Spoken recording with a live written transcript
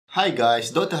Hi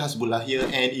guys, Dr. Hasbullah here,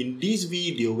 and in this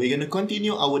video we're going to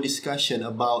continue our discussion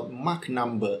about Mach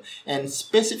number, and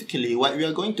specifically what we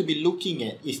are going to be looking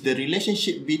at is the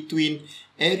relationship between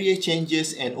area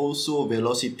changes and also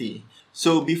velocity.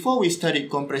 So before we studied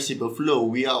compressible flow,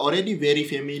 we are already very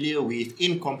familiar with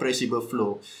incompressible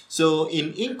flow. So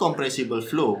in incompressible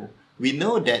flow, we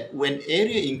know that when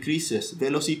area increases,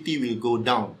 velocity will go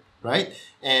down, right?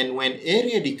 And when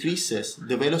area decreases,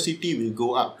 the velocity will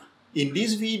go up. In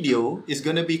this video, it's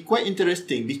going to be quite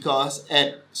interesting because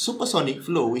at supersonic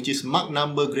flow, which is Mach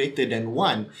number greater than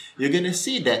 1, you're going to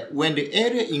see that when the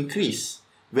area increase,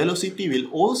 velocity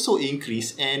will also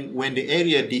increase, and when the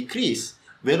area decrease,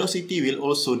 velocity will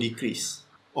also decrease.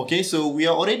 Okay, so we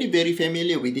are already very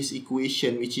familiar with this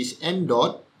equation, which is m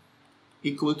dot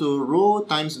equal to rho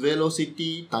times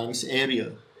velocity times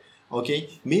area.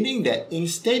 Okay, meaning that in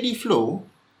steady flow,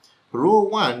 rho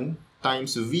 1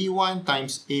 times V1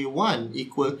 times A1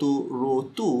 equal to rho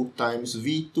 2 times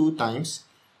V2 times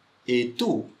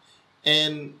A2.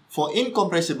 And for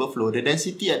incompressible flow, the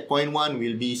density at point 1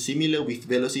 will be similar with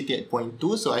velocity at point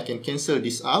 2, so I can cancel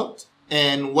this out.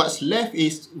 And what's left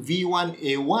is V1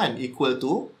 A1 equal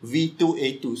to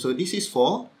V2 A2. So this is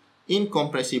for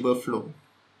incompressible flow.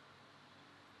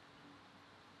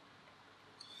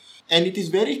 And it is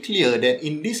very clear that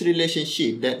in this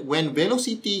relationship that when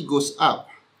velocity goes up,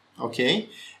 okay,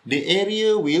 the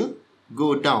area will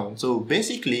go down. So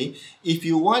basically, if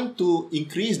you want to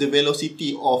increase the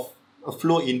velocity of a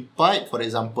flow in pipe, for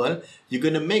example, you're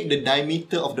going to make the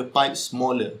diameter of the pipe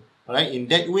smaller. Right? In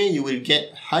that way, you will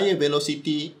get higher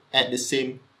velocity at the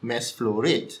same mass flow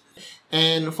rate.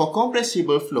 And for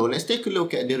compressible flow, let's take a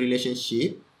look at the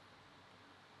relationship.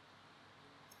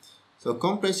 So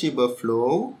compressible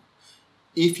flow,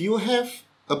 if you have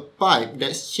a pipe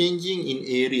that's changing in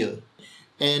area,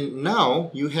 and now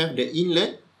you have the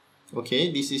inlet,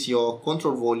 okay, this is your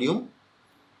control volume.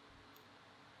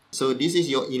 So this is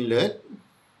your inlet,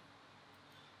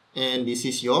 and this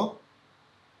is your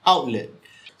outlet.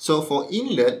 So for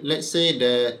inlet, let's say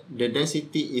that the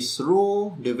density is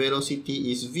rho, the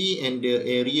velocity is V, and the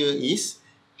area is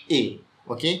A,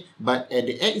 okay? But at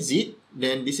the exit,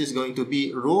 then this is going to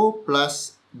be rho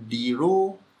plus d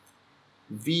rho,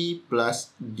 V plus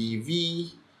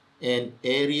dV, and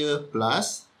area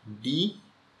plus d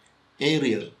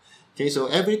area. Okay, so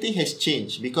everything has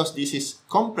changed because this is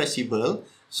compressible.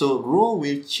 So rho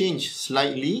will change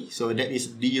slightly, so that is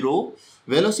d rho.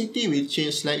 Velocity will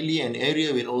change slightly and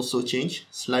area will also change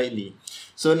slightly.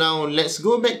 So now let's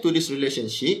go back to this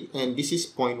relationship, and this is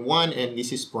point 1 and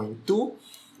this is point 2.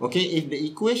 Okay, if the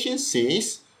equation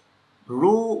says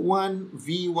rho 1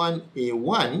 V1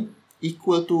 A1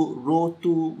 equal to rho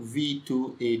 2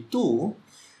 V2 A2,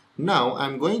 now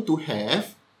I'm going to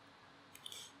have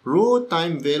rho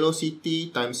times velocity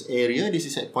times area, this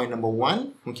is at point number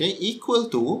 1, okay, equal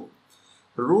to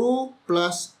rho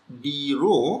plus d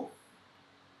rho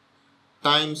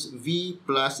times V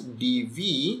plus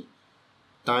dV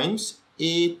times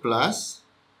A plus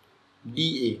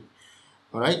dA.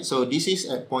 Alright, so this is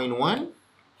at point 1.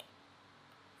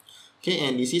 Okay,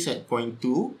 and this is at point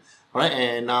 2. Alright,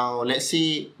 and now let's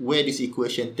see where this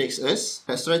equation takes us.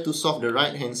 Let's try to solve the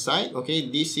right hand side. Okay,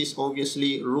 this is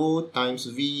obviously rho times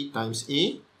V times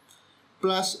A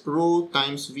plus rho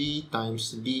times V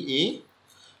times dA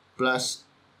plus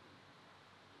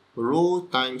rho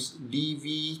times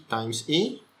dV times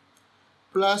A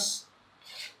plus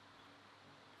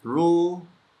rho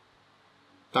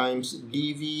times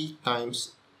dV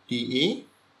times dA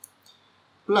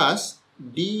plus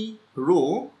d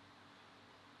rho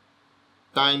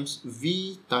times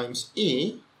V times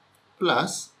A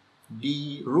plus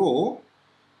d rho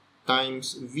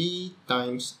times V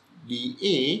times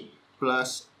dA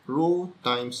plus rho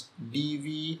times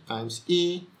dV times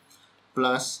A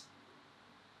plus,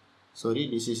 sorry,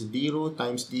 this is d rho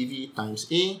times dV times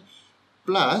A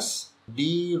plus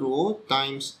d rho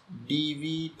times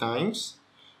dV times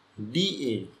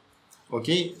dA.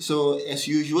 Okay, so as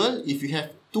usual, if you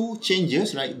have two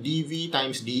changes, right, dV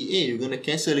times dA, you're going to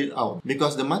cancel it out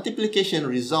because the multiplication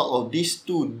result of these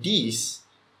two d's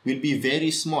will be very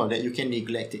small that you can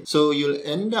neglect it. So you'll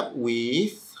end up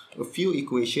with a few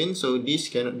equations. So this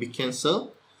cannot be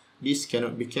cancelled, this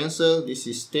cannot be cancelled, this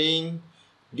is staying,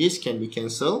 this can be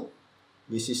cancelled,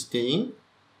 this is staying,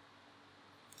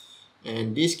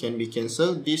 and this can be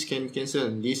cancelled, this can cancel,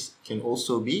 and this can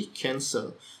also be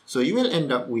cancelled. So you will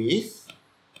end up with,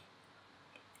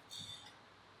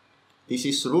 this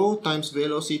is rho times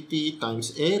velocity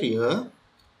times area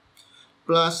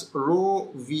plus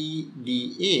rho V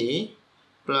dA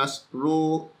plus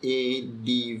rho A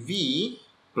dV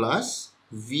plus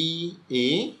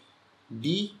VA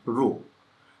d rho.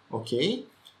 Okay,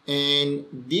 and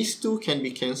these two can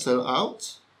be cancelled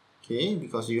out. Okay,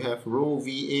 because you have rho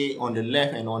VA on the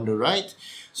left and on the right.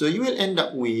 So you will end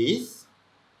up with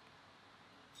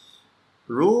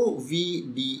rho V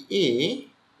dA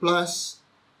plus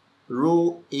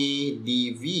rho A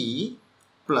dV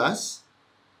plus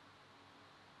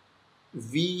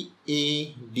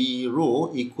VA d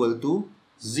rho equal to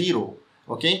 0.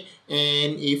 Okay,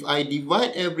 and if I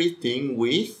divide everything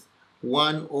with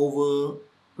 1 over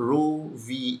rho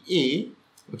VA,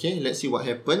 okay, let's see what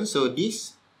happens. So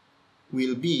this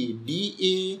will be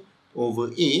dA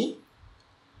over A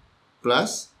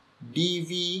plus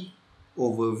dV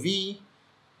over V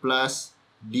plus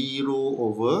d rho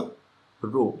over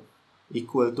rho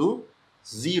equal to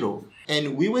 0.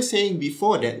 And we were saying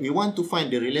before that we want to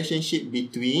find the relationship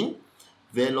between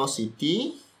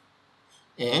velocity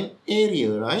and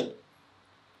area, right?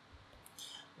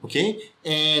 Okay,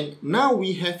 and now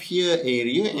we have here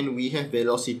area and we have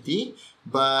velocity,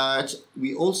 but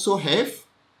we also have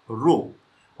rho.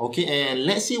 Okay, and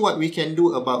let's see what we can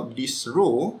do about this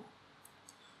rho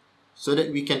so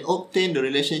that we can obtain the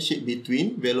relationship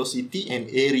between velocity and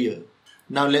area.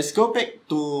 Now let's go back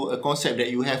to a concept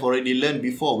that you have already learned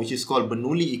before, which is called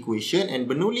Bernoulli Equation. And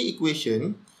Bernoulli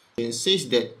Equation says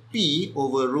that P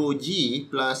over rho G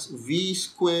plus V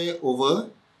square over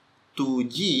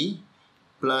 2G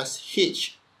plus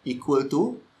H equal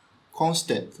to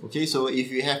constant. Okay, so if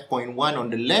you have 0.1 on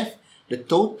the left, the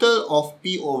total of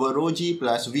P over rho G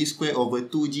plus V square over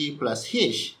 2G plus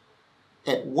H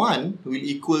at 1 will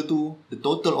equal to the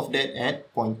total of that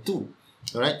at 0.2.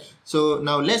 Alright, so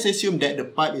now let's assume that the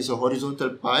pipe is a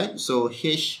horizontal pipe, so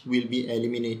H will be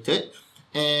eliminated.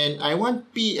 And I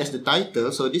want P as the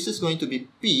title, so this is going to be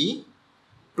P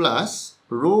plus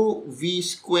rho V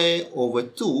square over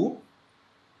 2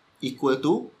 equal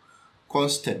to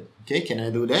constant. Okay, can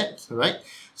I do that? Alright,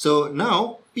 so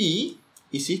now P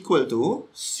is equal to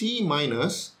C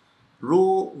minus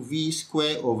rho V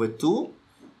square over 2.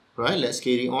 Right, let's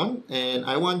carry on. And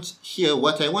I want here,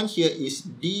 what I want here is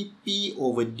dP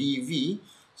over dV.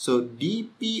 So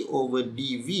dP over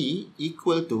dV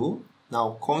equal to,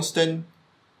 now constant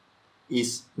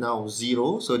is now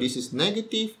 0. So this is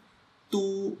negative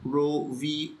 2 rho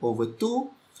V over 2.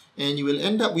 And you will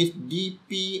end up with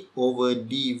dP over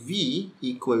dV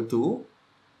equal to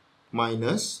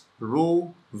minus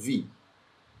rho V.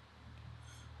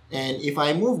 And if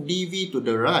I move dV to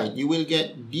the right, you will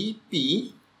get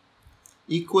dP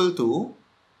equal to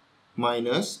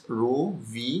minus rho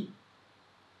V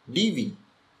dV.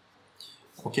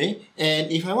 Okay, and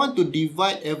if I want to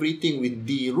divide everything with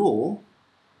d rho,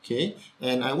 okay,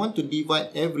 and I want to divide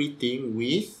everything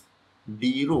with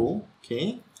d rho,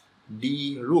 okay,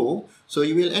 d rho, so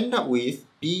you will end up with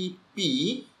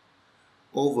dP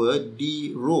over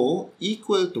d rho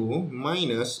equal to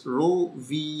minus rho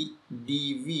V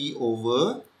dV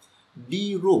over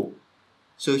d rho.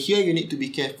 So here you need to be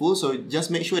careful. So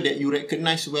just make sure that you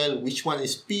recognize well which one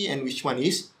is P and which one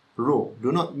is rho.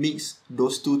 Do not mix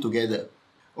those two together.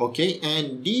 Okay,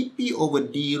 and dP over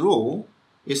d rho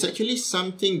is actually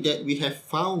something that we have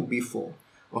found before.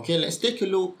 Okay, let's take a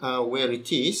look where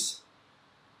it is.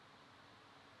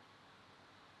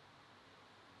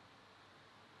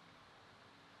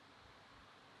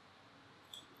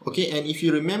 Okay, and if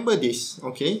you remember this,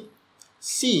 okay,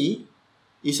 C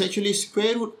is actually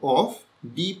square root of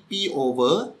dP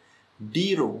over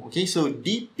d rho. Okay, so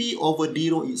dP over d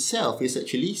rho itself is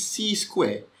actually C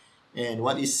square. And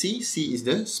what is C? C is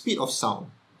the speed of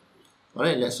sound.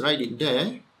 Alright, let's write it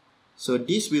there. So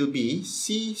this will be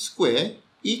C square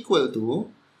equal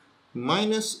to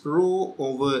minus rho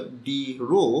over d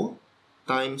rho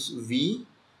times V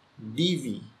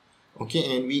dV.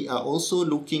 Okay, and we are also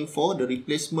looking for the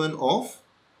replacement of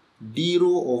d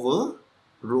rho over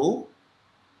rho.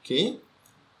 Okay,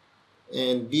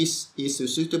 and this is a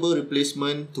suitable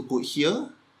replacement to put here.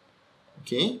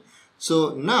 Okay,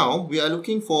 so now we are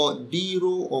looking for d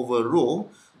rho over rho.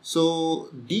 So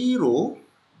d rho,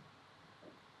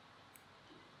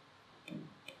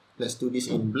 let's do this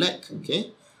in black.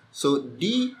 Okay, so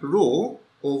d rho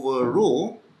over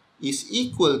rho is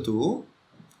equal to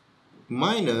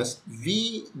minus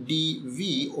V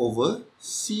dV over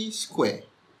C square.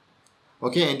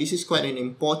 Okay, and this is quite an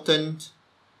important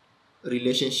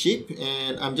relationship,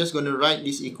 and I'm just going to write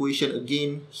this equation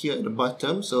again here at the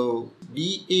bottom. So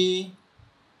dA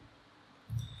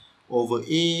over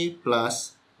A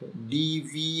plus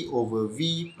dV over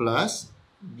V plus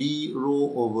d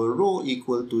rho over rho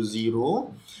equal to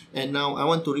 0. And now I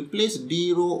want to replace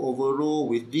d rho over rho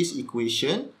with this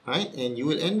equation, right? And you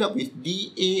will end up with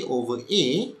dA over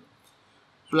A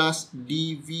plus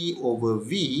dV over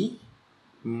V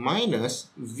minus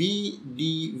V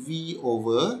dV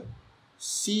over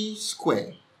C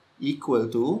square equal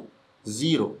to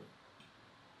 0.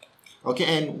 Okay,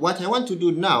 and what I want to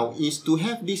do now is to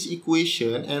have this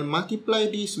equation and multiply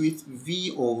this with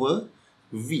V over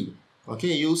V.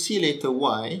 Okay, you'll see later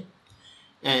why.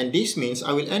 And this means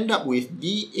I will end up with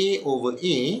dA over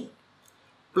A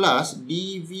plus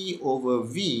dV over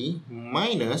V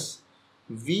minus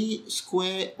V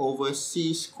square over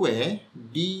C square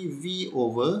dV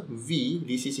over V.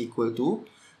 This is equal to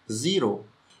 0.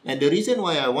 And the reason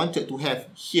why I wanted to have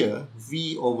here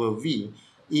V over V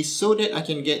is so that I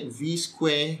can get V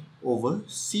square over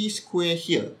C square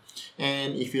here.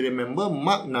 And if you remember,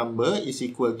 Mach number is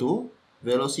equal to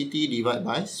velocity divided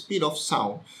by speed of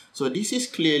sound. So this is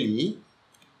clearly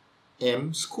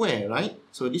m square, right?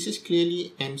 So this is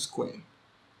clearly m square.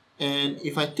 And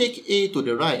if I take A to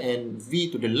the right and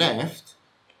V to the left,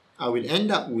 I will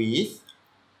end up with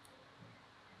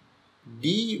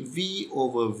dV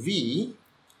over V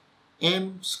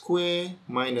m square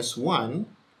minus 1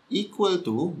 equal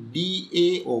to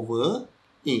dA over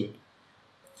A.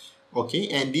 Okay,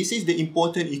 and this is the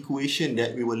important equation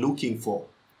that we were looking for.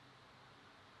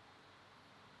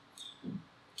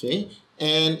 Okay,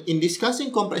 and in discussing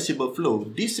compressible flow,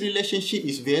 this relationship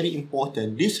is very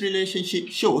important. This relationship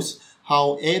shows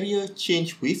how area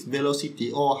change with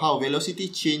velocity, or how velocity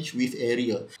change with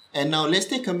area. And now let's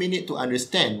take a minute to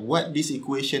understand what this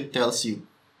equation tells you.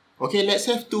 Okay, let's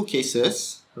have two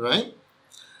cases, right?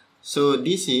 So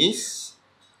this is,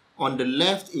 on the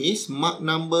left is Mach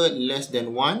number less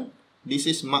than 1. This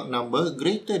is Mach number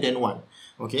greater than 1.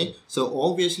 Okay, so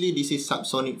obviously this is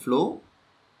subsonic flow.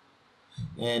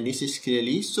 And this is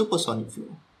clearly supersonic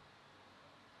flow.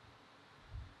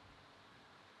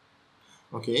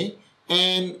 Okay,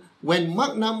 and when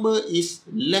Mach number is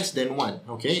less than 1,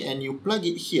 okay, and you plug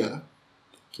it here,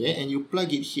 okay, and you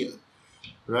plug it here,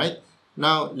 right?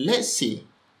 Now, let's see.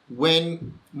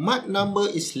 When Mach number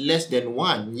is less than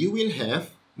 1, you will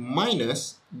have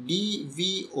minus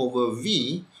dV over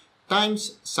V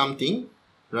times something,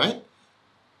 right,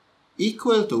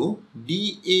 equal to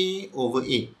dA over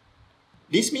A.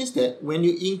 This means that when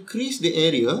you increase the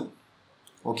area,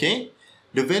 okay,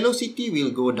 the velocity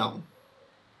will go down.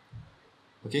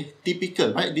 Okay,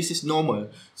 typical, right? This is normal.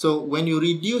 So when you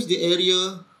reduce the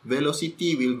area,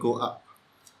 velocity will go up.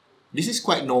 This is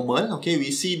quite normal, okay?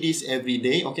 We see this every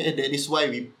day, okay? That is why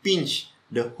we pinch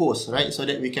the hose, right? So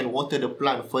that we can water the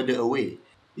plant further away.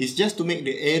 It's just to make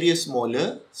the area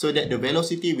smaller so that the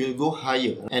velocity will go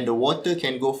higher and the water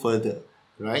can go further,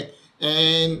 right?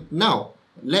 And now,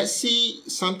 let's see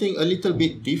something a little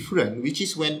bit different, which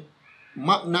is when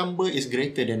Mach number is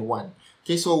greater than 1.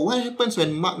 Okay, so what happens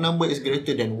when Mach number is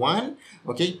greater than 1?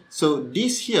 Okay, so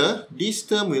this here, this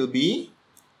term will be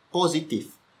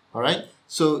positive, alright?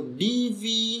 So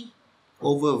dV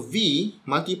over V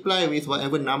multiply with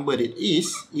whatever number it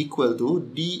is equal to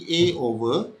dA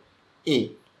over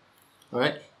A.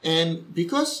 Alright, and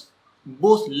because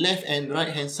both left and right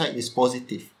hand side is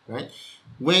positive, right?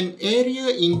 When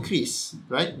area increase,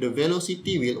 right, the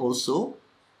velocity will also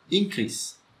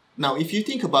increase. Now, if you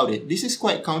think about it, this is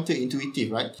quite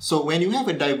counterintuitive, right? So when you have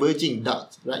a diverging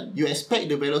duct, right, you expect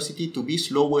the velocity to be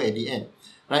slower at the end,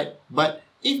 right? But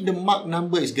if the Mach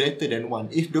number is greater than 1,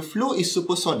 if the flow is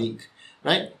supersonic,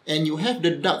 right, and you have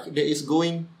the duct that is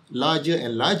going larger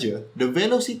and larger, the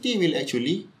velocity will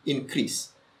actually increase.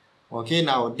 Okay,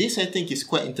 now this I think is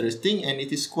quite interesting and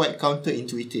it is quite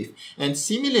counterintuitive. And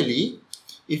similarly,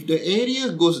 if the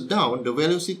area goes down, the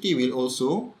velocity will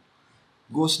also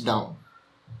goes down.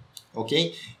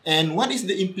 Okay, and what is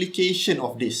the implication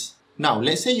of this? Now,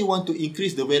 let's say you want to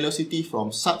increase the velocity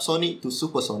from subsonic to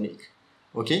supersonic.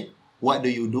 Okay, what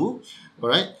do?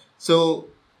 Alright, so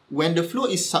when the flow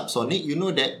is subsonic, you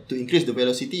know that to increase the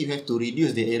velocity, you have to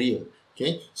reduce the area.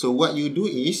 Okay, so what you do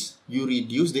is you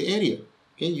reduce the area.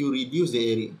 Okay, you reduce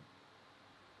the area.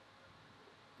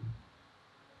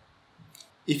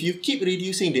 If you keep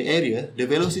reducing the area, the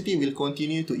velocity will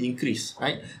continue to increase,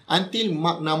 right? Until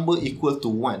Mach number equal to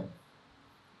 1.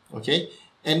 Okay,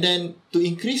 and then to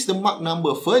increase the Mach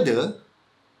number further,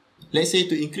 let's say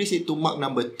to increase it to Mach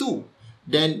number 2,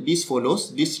 then this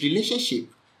follows this relationship.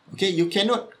 Okay, you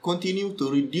cannot continue to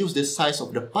reduce the size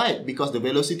of the pipe because the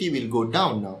velocity will go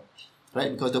down now,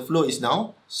 right? Because the flow is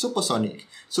now supersonic.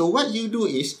 So what you do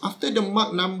is, after the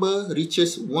Mach number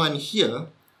reaches 1 here,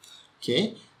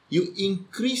 okay, you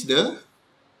increase the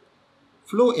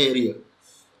flow area.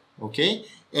 Okay,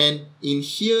 and in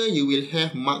here you will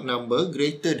have Mach number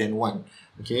greater than 1.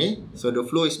 Okay, so the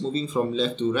flow is moving from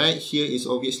left to right. Here is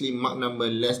obviously Mach number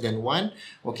less than 1.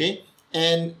 Okay,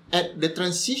 And at the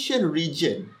transition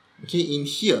region, okay, in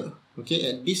here, okay,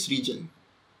 at this region,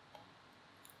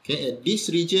 okay, at this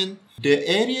region, the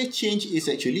area change is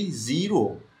actually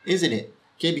 0, isn't it?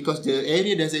 Okay, because the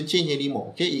area doesn't change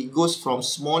anymore. Okay, it goes from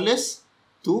smallest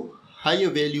to higher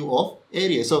value of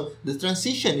area. So the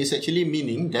transition is actually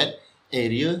meaning that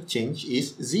area change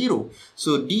is 0.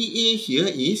 So dA here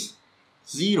is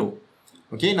 0.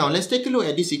 Okay, now let's take a look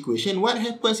at this equation. What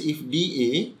happens if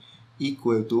dA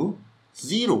equal to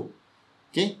 0?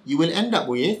 Okay, you will end up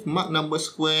with Mach number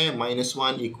square minus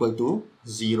 1 equal to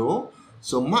 0.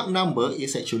 So Mach number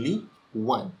is actually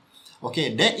 1.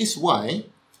 Okay, that is why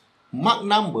Mach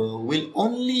number will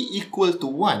only equal to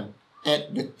 1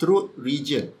 at the throat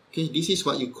region. Okay, this is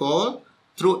what you call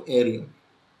throat area.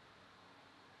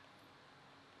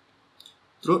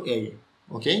 Throat area.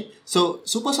 Okay, so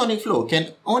supersonic flow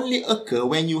can only occur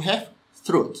when you have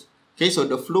throat. Okay, so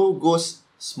the flow goes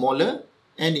smaller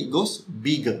and it goes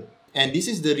bigger. And this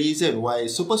is the reason why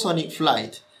supersonic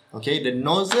flight, okay, the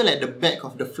nozzle at the back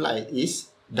of the flight is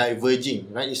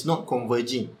diverging, right? It's not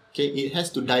converging. Okay, it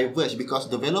has to diverge because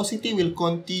the velocity will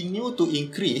continue to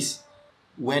increase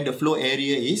when the flow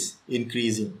area is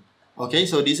increasing. Okay,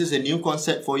 so this is a new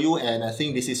concept for you, and I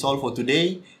think this is all for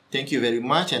today. Thank you very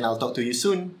much, and I'll talk to you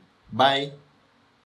soon. Bye.